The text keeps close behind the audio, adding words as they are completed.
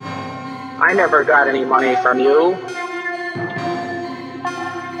I never got any money from you.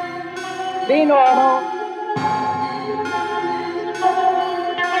 Be normal.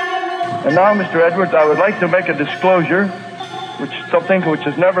 And now, Mr. Edwards, I would like to make a disclosure, something which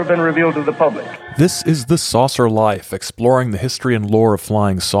has never been revealed to the public. This is The Saucer Life, exploring the history and lore of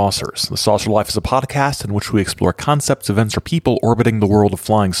flying saucers. The Saucer Life is a podcast in which we explore concepts, events, or people orbiting the world of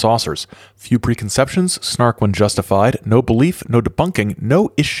flying saucers. Few preconceptions, snark when justified, no belief, no debunking,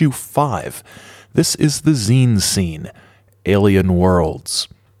 no issue 5. This is the Zine Scene, Alien Worlds.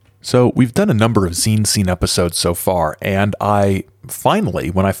 So we've done a number of Zine Scene episodes so far, and when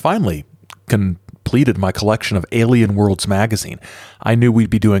I finally completed my collection of Alien Worlds magazine, I knew we'd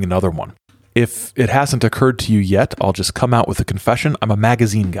be doing another one. If it hasn't occurred to you yet, I'll just come out with a confession. I'm a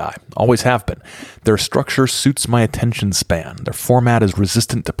magazine guy. Always have been. Their structure suits my attention span. Their format is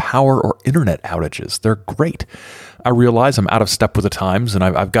resistant to power or internet outages. They're great. I realize I'm out of step with the times, and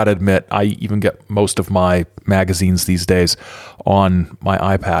I've got to admit, I even get most of my magazines these days on my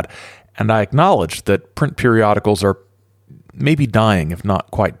iPad. And I acknowledge that print periodicals are maybe dying, if not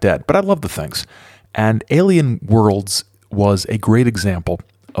quite dead. But I love the things. And Alien Worlds was a great example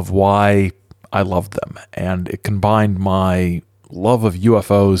of why I loved them. And it combined my love of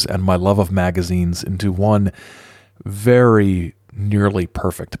UFOs and my love of magazines into one very nearly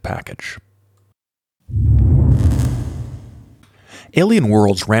perfect package. Alien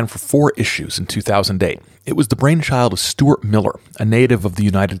Worlds ran for 4 issues in 2008. It was the brainchild of Stuart Miller, a native of the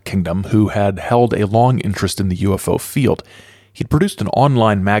United Kingdom who had held a long interest in the UFO field. He'd produced an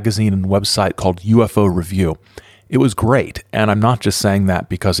online magazine and website called UFO Review. It was great, and I'm not just saying that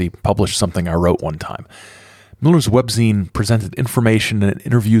because he published something I wrote one time. Miller's webzine presented information and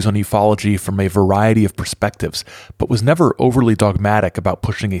interviews on ufology from a variety of perspectives, but was never overly dogmatic about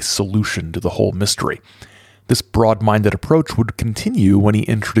pushing a solution to the whole mystery. This broad-minded approach would continue when he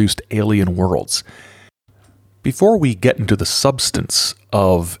introduced Alien Worlds. Before we get into the substance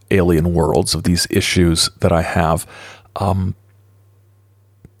of Alien Worlds, of these issues that I have,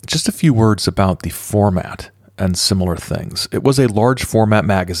 just a few words about the format and similar things. It was a large format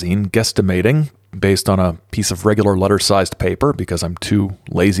magazine, guesstimating, based on a piece of regular letter-sized paper, because I'm too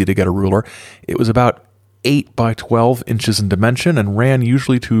lazy to get a ruler. It was about 8 by 12 inches in dimension and ran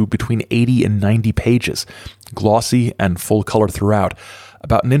usually to between 80 and 90 pages, glossy and full color throughout.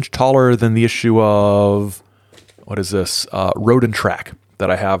 About an inch taller than the issue of, Road and Track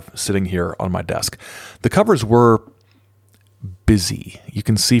that I have sitting here on my desk. The covers were busy. You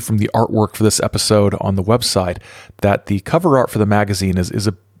can see from the artwork for this episode on the website that the cover art for the magazine is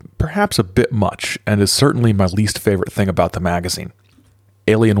perhaps a bit much, and is certainly my least favorite thing about the magazine.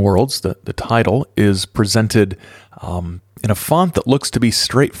 Alien Worlds, the title, is presented in a font that looks to be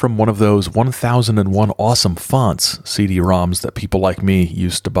straight from one of those 1001 awesome fonts, CD-ROMs that people like me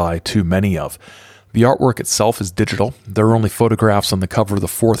used to buy too many of. The artwork itself is digital. There are only photographs on the cover of the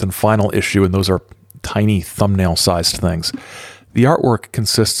 4th and final issue, and those are tiny thumbnail-sized things. The artwork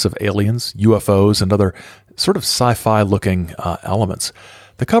consists of aliens, UFOs, and other sort of sci-fi-looking elements.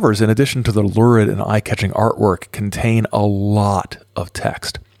 The covers, in addition to the lurid and eye-catching artwork, contain a lot of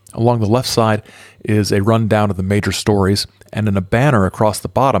text. Along the left side is a rundown of the major stories, and in a banner across the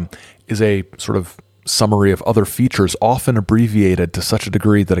bottom is a sort of summary of other features, often abbreviated to such a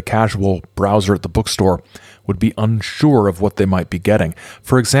degree that a casual browser at the bookstore would be unsure of what they might be getting.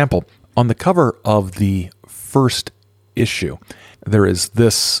 For example, on the cover of the first issue, there is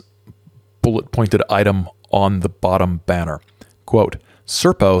this bullet-pointed item on the bottom banner. Quote,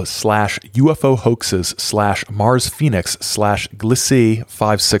 Serpo/UFO hoaxes/Mars Phoenix/Glycee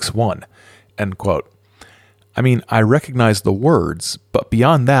 561, end quote. I mean, I recognize the words, but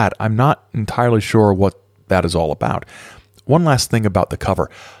beyond that, I'm not entirely sure what that is all about. One last thing about the cover.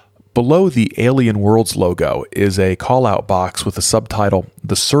 Below the Alien Worlds logo is a call-out box with the subtitle,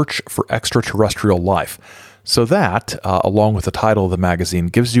 The Search for Extraterrestrial Life. So that, along with the title of the magazine,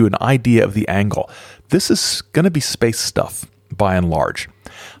 gives you an idea of the angle. This is going to be space stuff, by and large.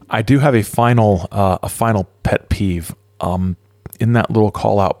 I do have a final pet peeve. In that little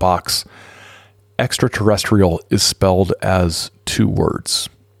call-out box, extraterrestrial is spelled as 2 words.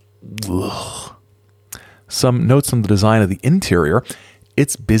 Ugh. Some notes on the design of the interior.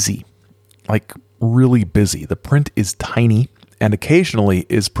 It's busy, like really busy. The print is tiny and occasionally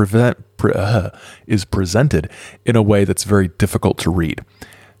is presented in a way that's very difficult to read.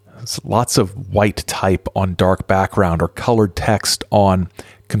 It's lots of white type on dark background or colored text on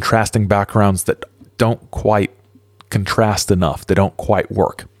contrasting backgrounds that don't quite contrast enough. They don't quite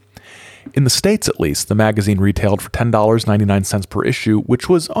work. In the States, at least, the magazine retailed for $10.99 per issue, which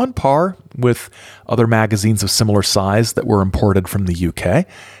was on par with other magazines of similar size that were imported from the UK.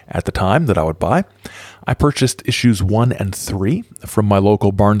 at the time that I would buy. I purchased issues 1 and 3 from my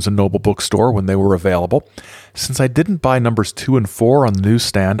local Barnes & Noble bookstore when they were available. Since I didn't buy numbers 2 and 4 on the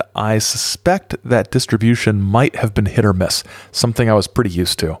newsstand, I suspect that distribution might have been hit or miss, something I was pretty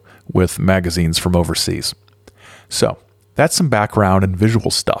used to with magazines from overseas. So, that's some background and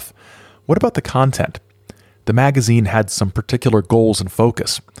visual stuff. What about the content? The magazine had some particular goals and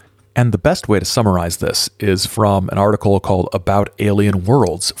focus. And the best way to summarize this is from an article called About Alien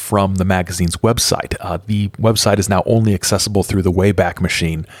Worlds from the magazine's website. The website is now only accessible through the Wayback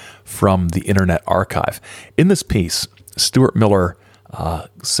Machine from the Internet Archive. In this piece, Stuart Miller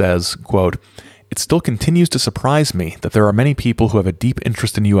says, quote, "It still continues to surprise me that there are many people who have a deep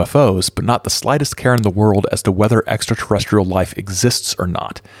interest in UFOs, but not the slightest care in the world as to whether extraterrestrial life exists or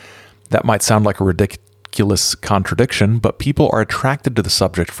not. That might sound like a ridiculous contradiction, but people are attracted to the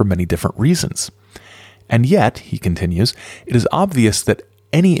subject for many different reasons. And yet," he continues, "it is obvious that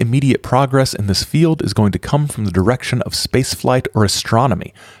any immediate progress in this field is going to come from the direction of spaceflight or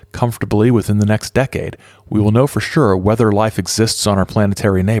astronomy. Comfortably within the next decade, we will know for sure whether life exists on our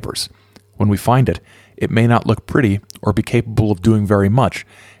planetary neighbors. When we find it, it may not look pretty or be capable of doing very much,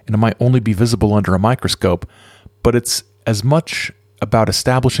 and it might only be visible under a microscope, but it's as much about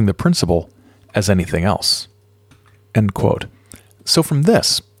establishing the principle as anything else." End quote. So from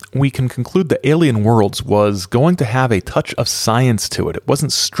this, we can conclude that Alien Worlds was going to have a touch of science to it. It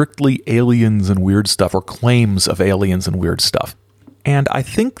wasn't strictly aliens and weird stuff or claims of aliens and weird stuff. And I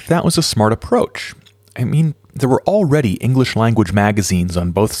think that was a smart approach. I mean, there were already English language magazines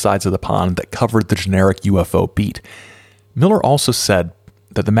on both sides of the pond that covered the generic UFO beat. Miller also said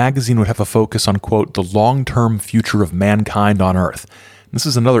that the magazine would have a focus on, quote, "the long-term future of mankind on Earth." This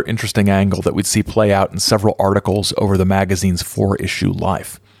is another interesting angle that we'd see play out in several articles over the magazine's 4-issue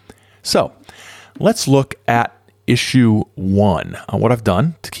life. So, let's look at issue 1. What I've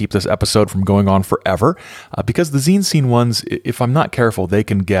done to keep this episode from going on forever, because the Zine Scene ones, if I'm not careful, they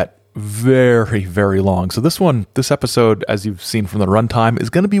can get very, very long. So this episode, as you've seen from the runtime, is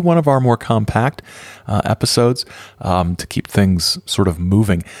going to be one of our more compact episodes to keep things sort of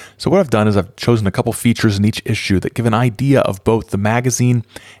moving. So what I've done is I've chosen a couple features in each issue that give an idea of both the magazine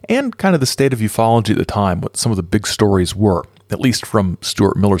and kind of the state of ufology at the time, what some of the big stories were, at least from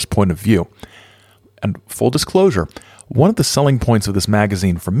Stuart Miller's point of view. And full disclosure, one of the selling points of this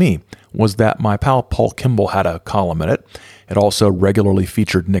magazine for me was that my pal Paul Kimball had a column in it. It also regularly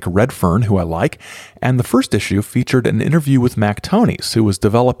featured Nick Redfern, who I like, and the first issue featured an interview with Mac Tonnies, who was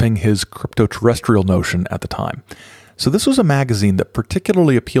developing his crypto-terrestrial notion at the time. So this was a magazine that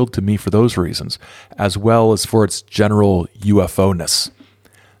particularly appealed to me for those reasons, as well as for its general UFO-ness.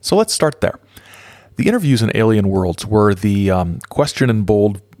 So let's start there. The interviews in Alien Worlds were the question in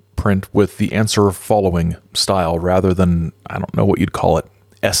bold print with the answer following style rather than, I don't know what you'd call it,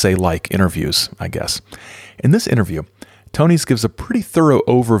 essay-like interviews, I guess. In this interview, Tonnies gives a pretty thorough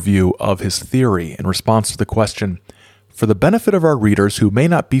overview of his theory in response to the question, "For the benefit of our readers who may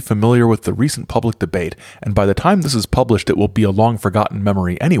not be familiar with the recent public debate, and by the time this is published it will be a long-forgotten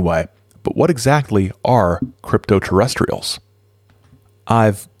memory anyway, but what exactly are crypto-terrestrials?"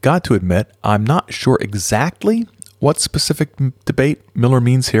 I've got to admit, I'm not sure exactly what specific debate Miller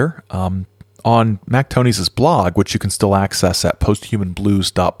means here. On Mac Tonnies' blog, which you can still access at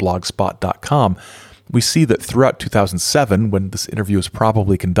posthumanblues.blogspot.com, we see that throughout 2007, when this interview was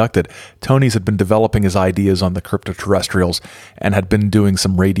probably conducted, Tonnies had been developing his ideas on the cryptoterrestrials and had been doing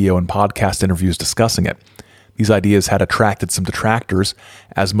some radio and podcast interviews discussing it. These ideas had attracted some detractors,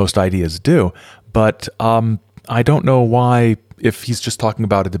 as most ideas do, but I don't know why, if he's just talking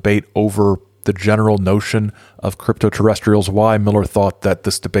about a debate over the general notion of cryptoterrestrials, why Miller thought that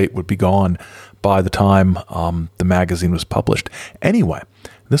this debate would be gone by the time the magazine was published. Anyway,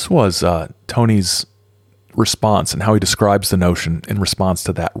 this was Tony's response and how he describes the notion in response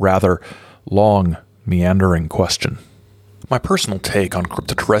to that rather long, meandering question. My personal take on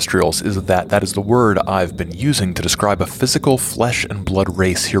cryptoterrestrials is that that is the word I've been using to describe a physical flesh and blood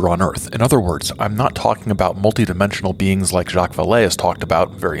race here on Earth. In other words, I'm not talking about multidimensional beings like Jacques Vallée has talked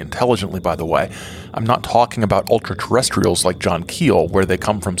about, very intelligently by the way. I'm not talking about ultra-terrestrials like John Keel, where they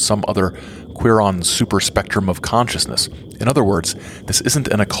come from some other Quiron super-spectrum of consciousness. In other words, this isn't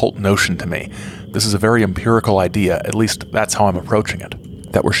an occult notion to me. This is a very empirical idea, at least that's how I'm approaching it.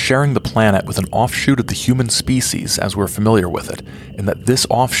 That we're sharing the planet with an offshoot of the human species as we're familiar with it, and that this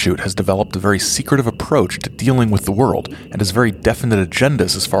offshoot has developed a very secretive approach to dealing with the world and has very definite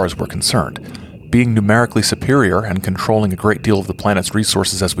agendas as far as we're concerned. Being numerically superior and controlling a great deal of the planet's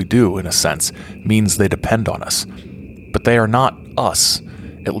resources as we do, in a sense, means they depend on us. But they are not us,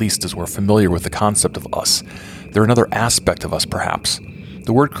 at least as we're familiar with the concept of us. They're another aspect of us, perhaps.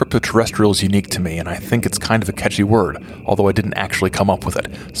 The word cryptoterrestrial is unique to me, and I think it's kind of a catchy word, although I didn't actually come up with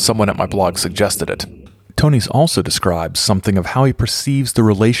it. Someone at my blog suggested it. Tony's also describes something of how he perceives the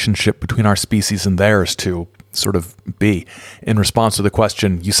relationship between our species and theirs to sort of be. In response to the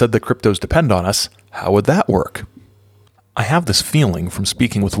question, you said the cryptos depend on us, how would that work? I have this feeling from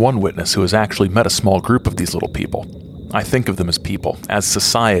speaking with one witness who has actually met a small group of these little people. I think of them as people, as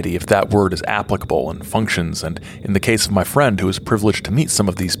society, if that word is applicable and functions, and in the case of my friend who is privileged to meet some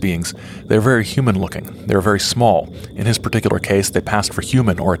of these beings, they're very human-looking, they're very small. In his particular case, they passed for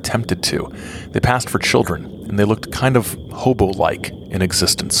human, or attempted to. They passed for children, and they looked kind of hobo-like in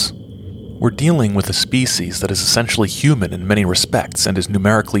existence. We're dealing with a species that is essentially human in many respects and is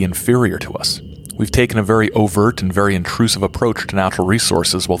numerically inferior to us. We've taken a very overt and very intrusive approach to natural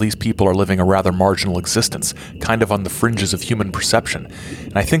resources while these people are living a rather marginal existence, kind of on the fringes of human perception.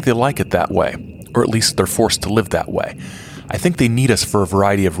 And I think they like it that way, or at least they're forced to live that way. I think they need us for a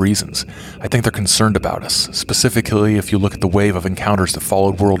variety of reasons. I think they're concerned about us. Specifically, if you look at the wave of encounters that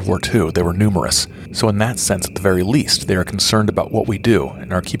followed World War II, they were numerous. So in that sense, at the very least, they are concerned about what we do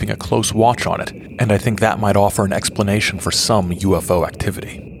and are keeping a close watch on it. And I think that might offer an explanation for some UFO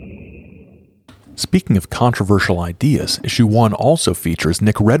activity. Speaking of controversial ideas, Issue 1 also features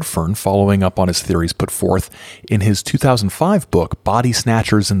Nick Redfern following up on his theories put forth in his 2005 book, Body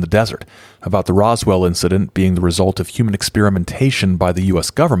Snatchers in the Desert, about the Roswell incident being the result of human experimentation by the U.S.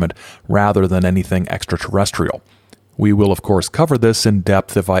 government rather than anything extraterrestrial. We will, of course, cover this in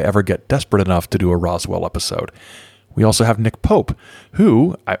depth if I ever get desperate enough to do a Roswell episode. We also have Nick Pope,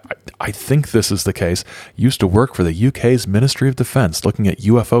 who, I think this is the case, used to work for the UK's Ministry of Defence looking at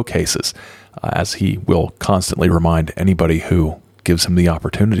UFO cases, as he will constantly remind anybody who gives him the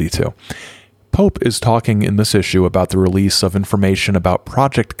opportunity to. Pope is talking in this issue about the release of information about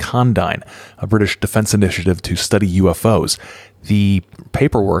Project Condign, a British defense initiative to study UFOs. The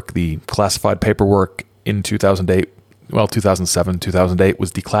paperwork, the classified paperwork in 2007, 2008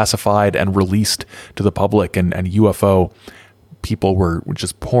 was declassified and released to the public, and UFO people were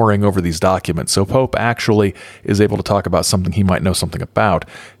just poring over these documents. So Pope actually is able to talk about something he might know something about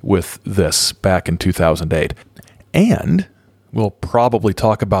with this back in 2008. And we'll probably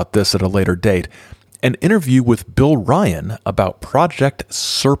talk about this at a later date. An interview with Bill Ryan about Project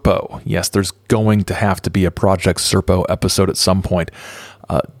Serpo. Yes, there's going to have to be a Project Serpo episode at some point.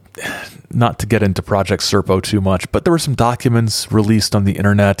 Not to get into Project Serpo too much, but there were some documents released on the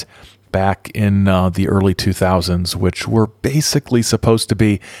internet back in the early 2000s, which were basically supposed to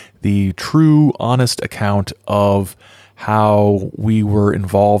be the true, honest account of how we were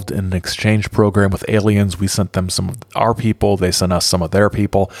involved in an exchange program with aliens. We sent them some of our people, they sent us some of their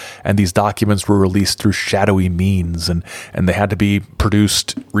people, and these documents were released through shadowy means, and they had to be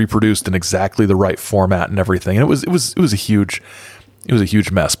reproduced in exactly the right format and everything. And it was a huge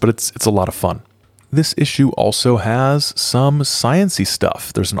mess, but it's a lot of fun. This issue also has some sciencey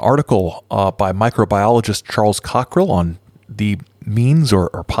stuff. There's an article by microbiologist Charles Cockrell on the means or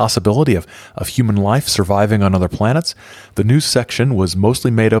possibility of human life surviving on other planets. The news section was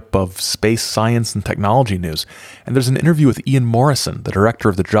mostly made up of space science and technology news. And there's an interview with Ian Morrison, the director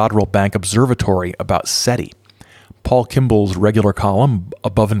of the Jodrell Bank Observatory, about SETI. Paul Kimball's regular column,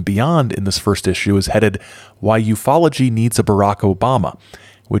 Above and Beyond, in this first issue is headed, Why Ufology Needs a Barack Obama,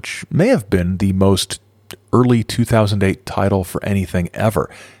 which may have been the most early 2008 title for anything ever.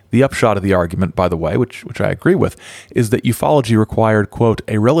 The upshot of the argument, by the way, which I agree with, is that ufology required, quote,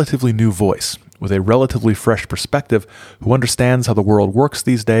 a relatively new voice, with a relatively fresh perspective, who understands how the world works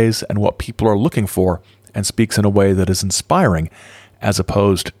these days and what people are looking for, and speaks in a way that is inspiring, as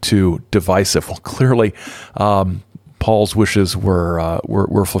opposed to divisive. Well, clearly, Paul's wishes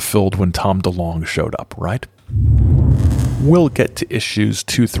were fulfilled when Tom DeLonge showed up, right? We'll get to issues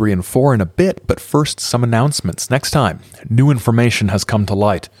 2, 3, and 4 in a bit, but first, some announcements. Next time, new information has come to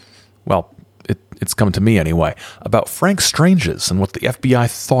light. Well, it's come to me anyway, about Frank Stranges and what the FBI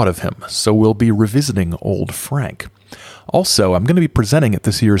thought of him, so we'll be revisiting old Frank. Also, I'm going to be presenting at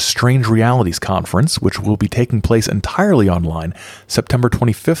this year's Strange Realities Conference, which will be taking place entirely online, September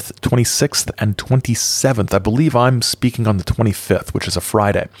 25th, 26th, and 27th. I believe I'm speaking on the 25th, which is a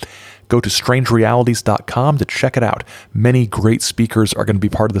Friday. Go to strangerealities.com to check it out. Many great speakers are going to be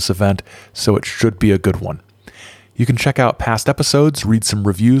part of this event, so it should be a good one. You can check out past episodes, read some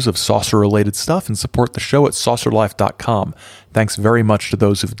reviews of saucer-related stuff, and support the show at saucerlife.com. Thanks very much to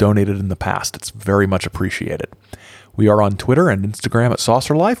those who've donated in the past. It's very much appreciated. We are on Twitter and Instagram at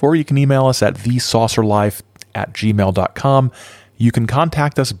saucerlife, or you can email us at thesaucerlife@gmail.com. You can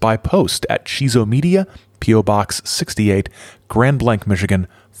contact us by post at Chizo Media, P.O. Box 68, Grand Blanc, Michigan,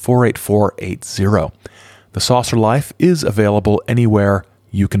 48480. The Saucer Life is available anywhere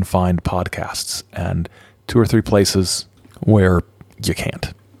you can find podcasts, and 2 or 3 places where you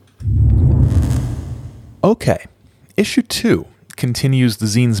can't. Okay, issue 2 continues the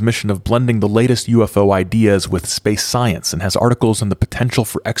zine's mission of blending the latest UFO ideas with space science and has articles on the potential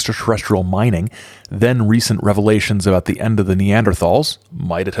for extraterrestrial mining, then recent revelations about the end of the Neanderthals,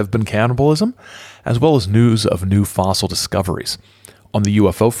 might it have been cannibalism, as well as news of new fossil discoveries. On the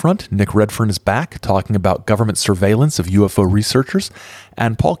UFO front, Nick Redfern is back talking about government surveillance of UFO researchers,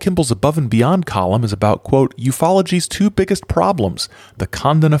 and Paul Kimball's Above and Beyond column is about, quote, ufology's 2 biggest problems, the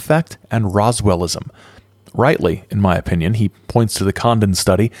Condon effect and Roswellism. Rightly, in my opinion, he points to the Condon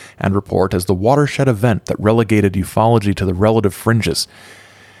study and report as the watershed event that relegated ufology to the relative fringes.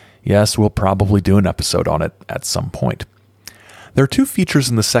 Yes, we'll probably do an episode on it at some point. There are 2 features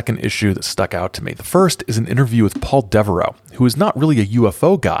in the second issue that stuck out to me. The first is an interview with Paul Devereaux, who is not really a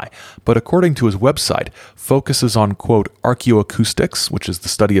UFO guy, but according to his website, focuses on, quote, archaeoacoustics, which is the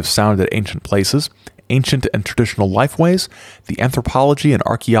study of sound at ancient places, ancient and traditional lifeways, the anthropology and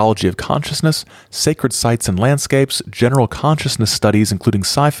archaeology of consciousness, sacred sites and landscapes, general consciousness studies including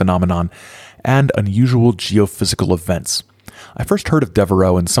psi phenomenon, and unusual geophysical events. I first heard of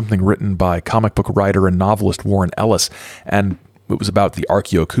Devereaux in something written by comic book writer and novelist Warren Ellis, and it was about the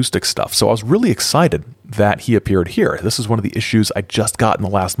archaeoacoustic stuff, so I was really excited that he appeared here. This is one of the issues I just got in the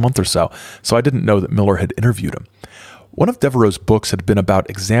last month or so I didn't know that Miller had interviewed him. One of Devereaux's books had been about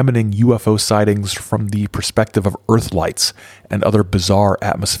examining UFO sightings from the perspective of Earthlights and other bizarre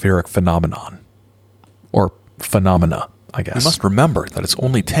atmospheric phenomenon. Or phenomena, I guess. We must remember that it's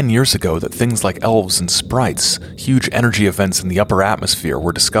only 10 years ago that things like elves and sprites, huge energy events in the upper atmosphere,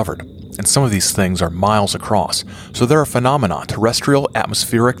 were discovered. And some of these things are miles across, so there are phenomena, terrestrial,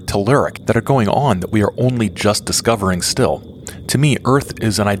 atmospheric, telluric, that are going on that we are only just discovering still. To me, Earth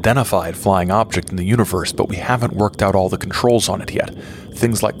is an identified flying object in the universe, but we haven't worked out all the controls on it yet.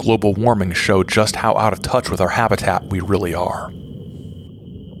 Things like global warming show just how out of touch with our habitat we really are.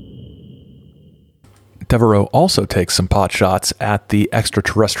 Devereaux also takes some pot shots at the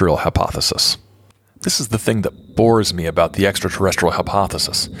extraterrestrial hypothesis. This is the thing that bores me about the extraterrestrial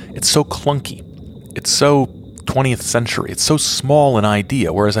hypothesis. It's so clunky. It's so 20th century. It's so small an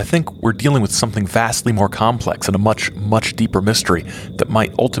idea, whereas I think we're dealing with something vastly more complex and a much, much deeper mystery that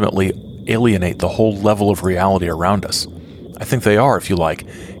might ultimately alienate the whole level of reality around us. I think they are, if you like,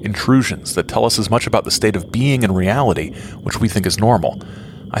 intrusions that tell us as much about the state of being and reality, which we think is normal.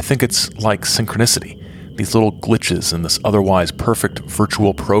 I think it's like synchronicity, these little glitches in this otherwise perfect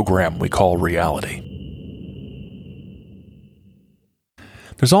virtual program we call reality.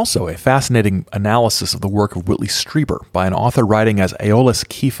 There's also a fascinating analysis of the work of Whitley Strieber by an author writing as Aeolus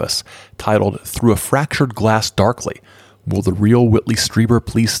Kephas, titled Through a Fractured Glass Darkly. Will the real Whitley Strieber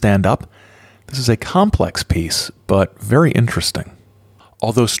please stand up? This is a complex piece, but very interesting.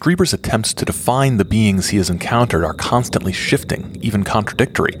 Although Strieber's attempts to define the beings he has encountered are constantly shifting, even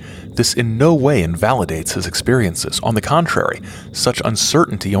contradictory, this in no way invalidates his experiences. On the contrary, such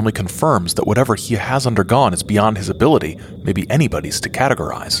uncertainty only confirms that whatever he has undergone is beyond his ability, maybe anybody's, to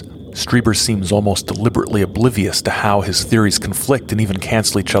categorize. Strieber seems almost deliberately oblivious to how his theories conflict and even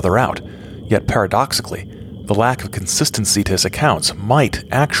cancel each other out. Yet paradoxically, the lack of consistency to his accounts might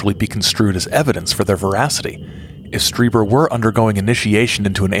actually be construed as evidence for their veracity. If Strieber were undergoing initiation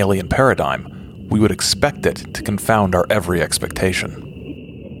into an alien paradigm, we would expect it to confound our every expectation.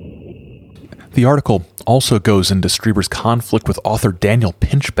 The article also goes into Strieber's conflict with author Daniel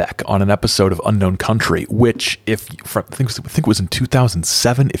Pinchbeck on an episode of Unknown Country, which, I think it was in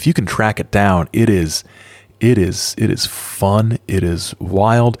 2007. If you can track it down, it is fun. It is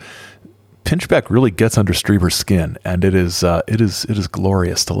wild. Pinchbeck really gets under Strieber's skin, and it is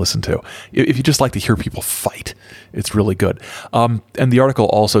glorious to listen to. If you just like to hear people fight, it's really good. And the article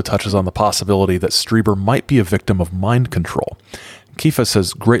also touches on the possibility that Strieber might be a victim of mind control. Kephas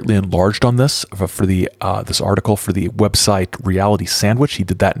has greatly enlarged on this for this article for the website Reality Sandwich. He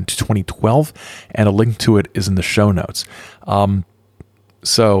did that in 2012, and a link to it is in the show notes.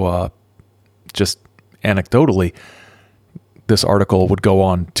 Just anecdotally, this article would go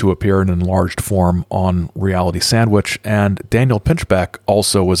on to appear in an enlarged form on Reality Sandwich, and Daniel Pinchbeck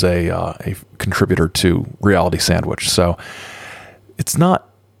also was a contributor to Reality Sandwich. So it's not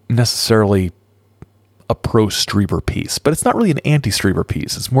necessarily a pro-Strieber piece, but it's not really an anti-Strieber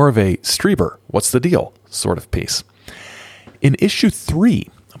piece. It's more of a Strieber, what's the deal sort of piece. In issue 3,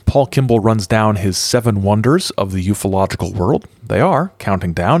 Paul Kimball runs down his 7 wonders of the ufological world. They are,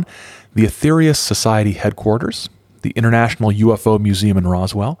 counting down, the Aetherius Society headquarters, the International UFO Museum in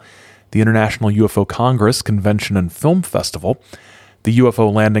Roswell, the International UFO Congress Convention and Film Festival, the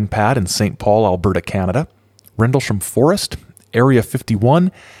UFO landing pad in St. Paul, Alberta, Canada, Rendlesham Forest, Area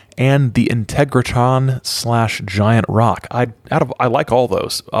 51, and the Integratron/Giant Rock. I like all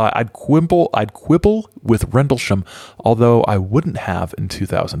those. I'd quibble with Rendlesham, although I wouldn't have in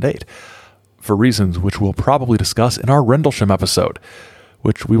 2008, for reasons which we'll probably discuss in our Rendlesham episode,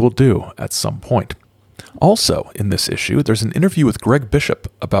 which we will do at some point. Also, in this issue, there's an interview with Greg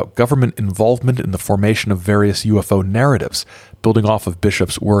Bishop about government involvement in the formation of various UFO narratives, building off of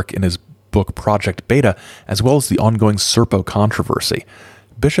Bishop's work in his book Project Beta, as well as the ongoing Serpo controversy.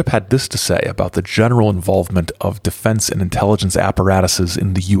 Bishop had this to say about the general involvement of defense and intelligence apparatuses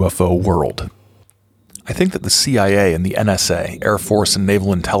in the UFO world. I think that the CIA and the NSA, Air Force and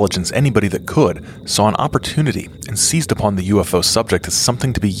Naval Intelligence, anybody that could, saw an opportunity and seized upon the UFO subject as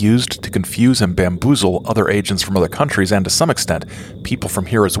something to be used to confuse and bamboozle other agents from other countries and, to some extent, people from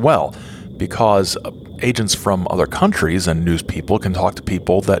here as well, because agents from other countries and news people can talk to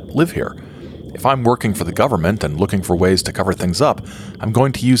people that live here. If I'm working for the government and looking for ways to cover things up, I'm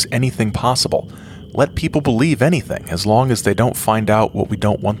going to use anything possible. Let people believe anything, as long as they don't find out what we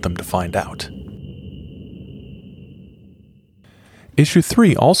don't want them to find out. Issue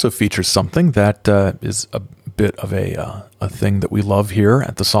 3 also features something that is a bit of a thing that we love here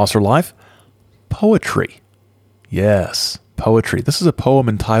at the Saucer Life. Poetry. Yes, poetry. This is a poem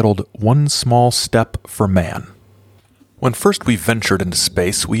entitled One Small Step for Man. When first we ventured into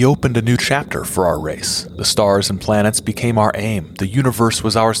space, we opened a new chapter for our race. The stars and planets became our aim. The universe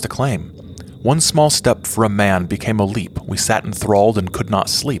was ours to claim. One small step for a man became a leap. We sat enthralled and could not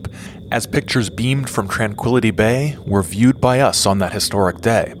sleep, as pictures beamed from Tranquility Bay were viewed by us on that historic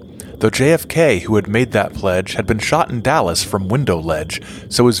day. Though JFK, who had made that pledge, had been shot in Dallas from window ledge,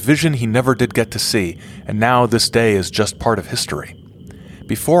 so his vision he never did get to see, and now this day is just part of history.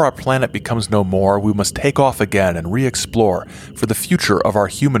 Before our planet becomes no more, we must take off again and re-explore, for the future of our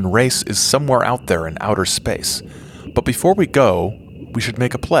human race is somewhere out there in outer space. But before we go, we should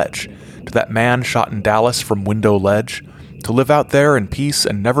make a pledge to that man shot in Dallas from window ledge, to live out there in peace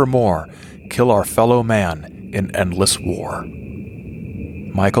and nevermore, kill our fellow man in endless war.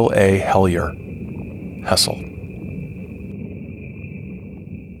 Michael A. Hellyer, Hessel.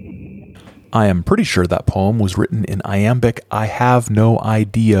 I am pretty sure that poem was written in iambic I have no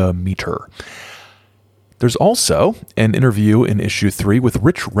idea meter. There's also an interview in issue 3 with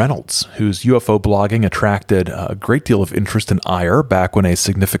Rich Reynolds, whose UFO blogging attracted a great deal of interest and ire back when a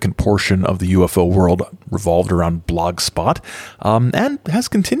significant portion of the UFO world revolved around Blogspot, and has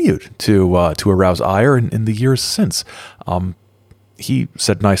continued to arouse ire in the years since. He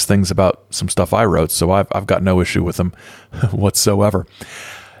said nice things about some stuff I wrote, so I've got no issue with him whatsoever.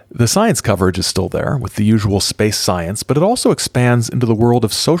 The science coverage is still there, with the usual space science, but it also expands into the world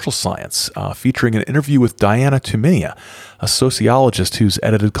of social science, featuring an interview with Diana Tuminia, a sociologist whose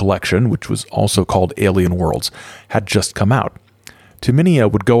edited collection, which was also called Alien Worlds, had just come out. Tuminia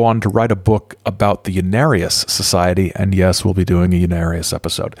would go on to write a book about the Unarius Society, and yes, we'll be doing a Unarius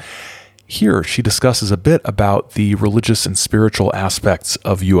episode. Here, she discusses a bit about the religious and spiritual aspects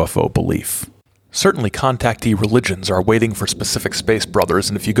of UFO belief. Certainly contactee religions are waiting for specific space brothers,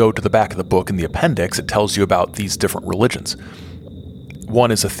 and if you go to the back of the book in the appendix, it tells you about these different religions.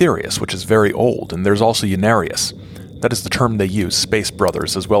 One is Aetherius, which is very old, and there's also Unarius. That is the term they use, space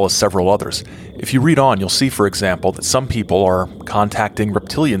brothers, as well as several others. If you read on, you'll see, for example, that some people are contacting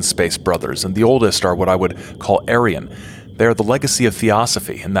reptilian space brothers, and the oldest are what I would call Aryan. They are the legacy of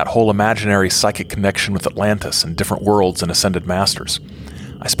theosophy, and that whole imaginary psychic connection with Atlantis and different worlds and ascended masters.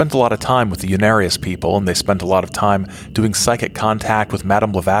 I spent a lot of time with the Unarius people, and they spent a lot of time doing psychic contact with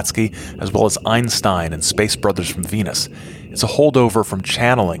Madame Blavatsky, as well as Einstein and Space Brothers from Venus. It's a holdover from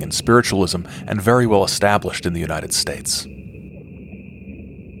channeling and spiritualism, and very well established in the United States.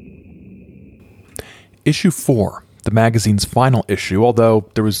 Issue 4, the magazine's final issue, although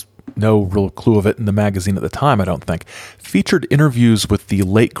there was no real clue of it in the magazine at the time, I don't think, featured interviews with the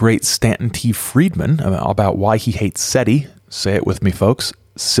late great Stanton T. Friedman about why he hates SETI. Say it with me, folks.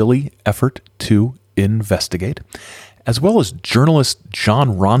 Silly effort to investigate, as well as journalist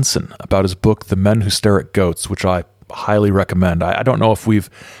John Ronson about his book, The Men Who Stare at Goats, which I highly recommend. I don't know if we've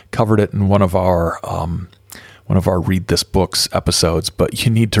covered it in one of our Read This Books episodes, but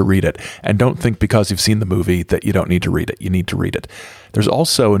you need to read it. And don't think because you've seen the movie that you don't need to read it. You need to read it. There's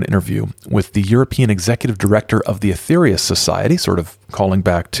also an interview with the European Executive Director of the Aetherius Society, sort of calling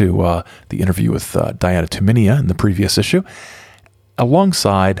back to the interview with Diana Tuminia in the previous issue,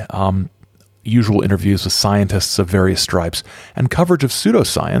 alongside usual interviews with scientists of various stripes and coverage of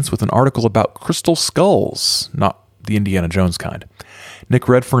pseudoscience with an article about crystal skulls, not the Indiana Jones kind. Nick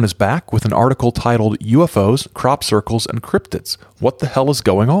Redfern is back with an article titled UFOs, Crop Circles, and Cryptids. What the hell is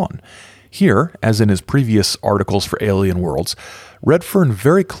going on? Here, as in his previous articles for Alien Worlds, Redfern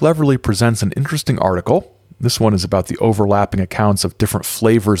very cleverly presents an interesting article. This one is about the overlapping accounts of different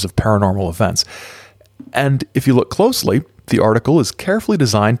flavors of paranormal events. And if you look closely, the article is carefully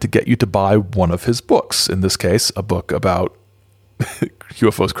designed to get you to buy one of his books. In this case, a book about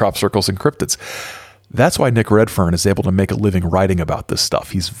UFOs, crop circles, and cryptids. That's why Nick Redfern is able to make a living writing about this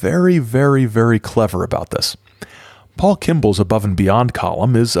stuff. He's very, very, very clever about this. Paul Kimball's Above and Beyond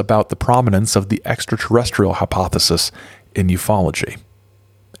column is about the prominence of the extraterrestrial hypothesis in ufology,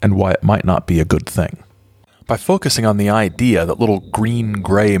 and why it might not be a good thing. By focusing on the idea that little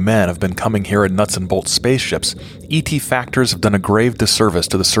green-gray men have been coming here in nuts and bolts spaceships, ET Factors have done a grave disservice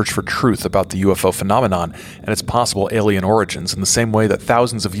to the search for truth about the UFO phenomenon and its possible alien origins, in the same way that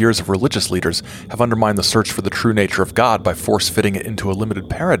thousands of years of religious leaders have undermined the search for the true nature of God by force-fitting it into a limited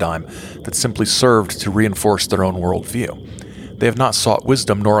paradigm that simply served to reinforce their own worldview. They have not sought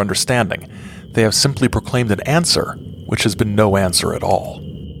wisdom nor understanding. They have simply proclaimed an answer, which has been no answer at all.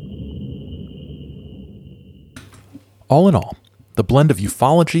 All in all, the blend of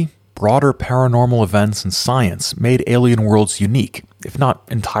ufology, broader paranormal events, and science made Alien Worlds unique, if not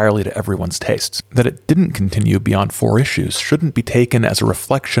entirely to everyone's tastes. That it didn't continue beyond 4 issues shouldn't be taken as a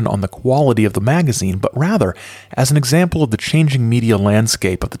reflection on the quality of the magazine, but rather as an example of the changing media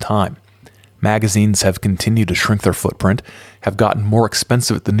landscape of the time. Magazines have continued to shrink their footprint, have gotten more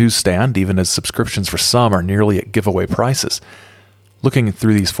expensive at the newsstand, even as subscriptions for some are nearly at giveaway prices. Looking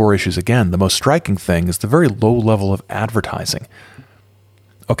through these 4 issues again, the most striking thing is the very low level of advertising.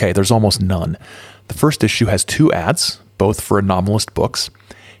 Okay, there's almost none. The first issue has 2 ads, both for anomalist books.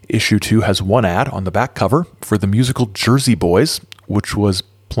 Issue 2 has 1 ad on the back cover for the musical Jersey Boys, which was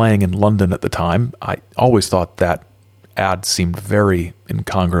playing in London at the time. I always thought that ad seemed very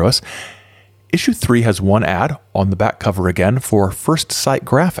incongruous. Issue 3 has 1 ad on the back cover again for First Sight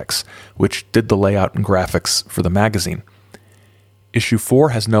Graphics, which did the layout and graphics for the magazine. Issue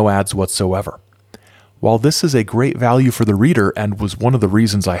 4 has no ads whatsoever. While this is a great value for the reader and was one of the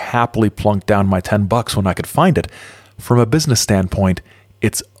reasons I happily plunked down my $10 when I could find it, from a business standpoint,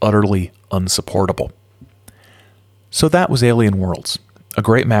 it's utterly unsupportable. So that was Alien Worlds, a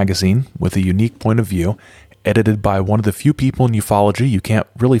great magazine with a unique point of view, edited by one of the few people in ufology you can't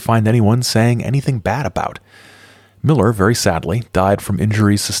really find anyone saying anything bad about. Miller, very sadly, died from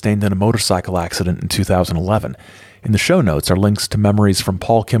injuries sustained in a motorcycle accident in 2011. In the show notes are links to memories from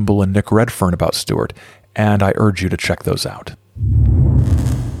Paul Kimball and Nick Redfern about Stewart, and I urge you to check those out.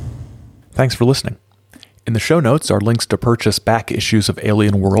 Thanks for listening. In the show notes are links to purchase back issues of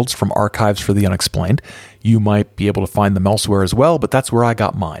Alien Worlds from Archives for the Unexplained. You might be able to find them elsewhere as well, but that's where I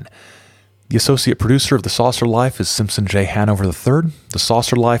got mine. The associate producer of The Saucer Life is Simpson J. Hanover III. The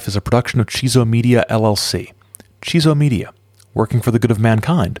Saucer Life is a production of Chizo Media, LLC. Chizo Media, working for the good of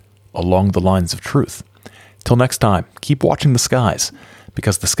mankind, along the lines of truth. Till next time, keep watching the skies,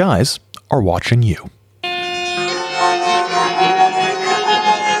 because the skies are watching you.